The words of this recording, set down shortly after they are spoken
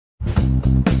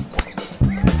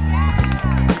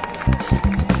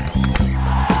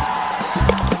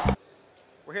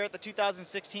here at the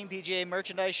 2016 PGA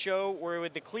Merchandise Show. We're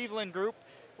with the Cleveland Group.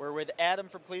 We're with Adam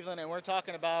from Cleveland, and we're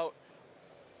talking about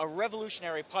a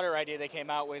revolutionary putter idea they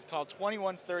came out with called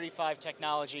 2135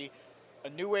 technology, a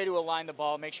new way to align the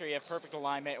ball, make sure you have perfect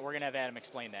alignment, and we're going to have Adam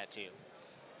explain that to you.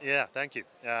 Yeah, thank you.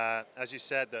 As you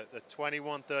said, the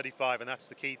 2135, and that's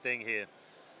the key thing here.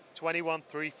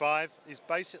 2135 is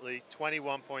basically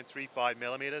 21.35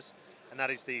 millimeters, and that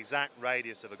is the exact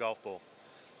radius of a golf ball.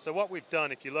 So what we've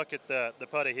done, if you look at the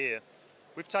putter here,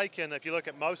 we've taken, if you look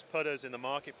at most putters in the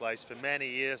marketplace for many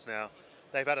years now,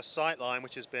 they've had a sight line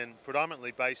which has been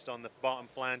predominantly based on the bottom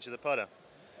flange of the putter.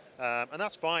 And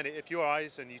that's fine. If your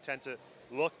eyes and you tend to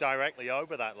look directly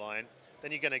over that line,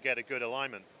 then you're going to get a good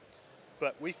alignment.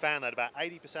 But we found that about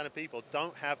 80% of people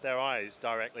don't have their eyes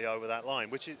directly over that line,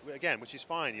 which is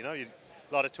fine. You know, a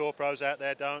lot of tour pros out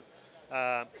there don't.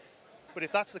 But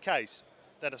if that's the case,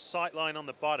 then a sight line on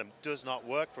the bottom does not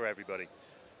work for everybody.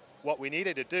 What we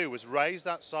needed to do was raise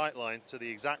that sight line to the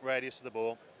exact radius of the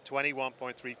ball,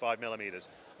 21.35 millimeters.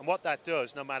 And what that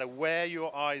does, no matter where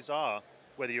your eyes are,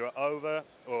 whether you're over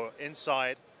or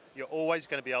inside, you're always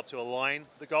going to be able to align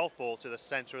the golf ball to the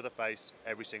center of the face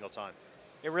every single time.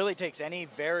 It really takes any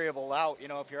variable out. You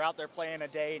know, if you're out there playing a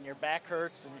day and your back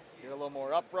hurts and you're a little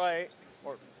more upright,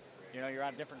 or you know, you're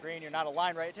on a different green, you're not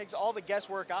aligned right, it takes all the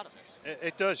guesswork out of it.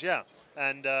 It does, yeah.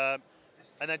 And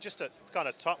then just to kind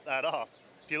of top that off,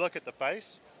 if you look at the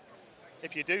face,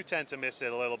 if you do tend to miss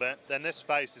it a little bit, then this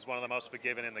face is one of the most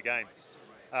forgiving in the game.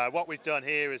 What we've done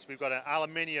here is we've got an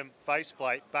aluminium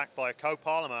faceplate backed by a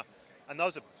copolymer, and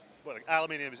those are, well,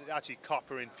 aluminium is actually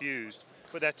copper infused,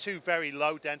 but they're two very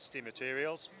low density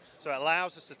materials, so it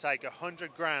allows us to take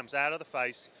 100 grams out of the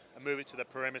face and move it to the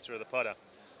perimeter of the putter.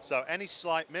 So any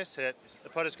slight miss hit, the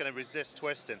putter's going to resist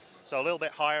twisting. So a little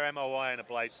bit higher MOI in a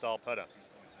blade style putter.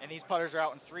 And these putters are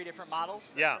out in 3 different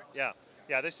models? Yeah.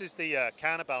 This is the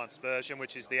counterbalance version,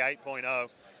 which is the 8.0,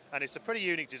 and it's a pretty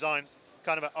unique design,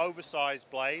 kind of an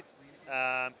oversized blade.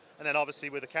 And then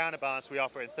obviously with the counterbalance, we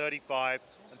offer it in 35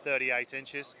 and 38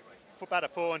 inches, for about a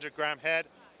 400 gram head,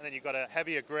 and then you've got a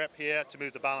heavier grip here to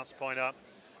move the balance point up.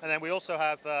 And then we also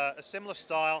have a similar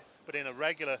style, but in a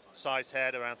regular size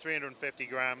head, around 350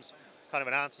 grams, kind of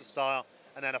an answer style,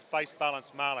 and then a face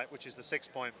balance mallet, which is the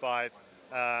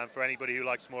 6.5 for anybody who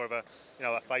likes more of a,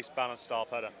 a face balance style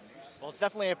putter. Well, it's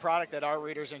definitely a product that our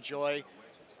readers enjoy.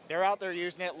 They're out there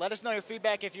using it. Let us know your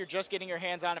feedback if you're just getting your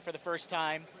hands on it for the first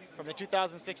time. From the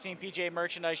 2016 PGA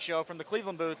Merchandise Show from the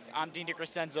Cleveland booth, I'm Dean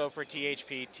DiCrescenzo for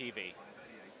THP TV.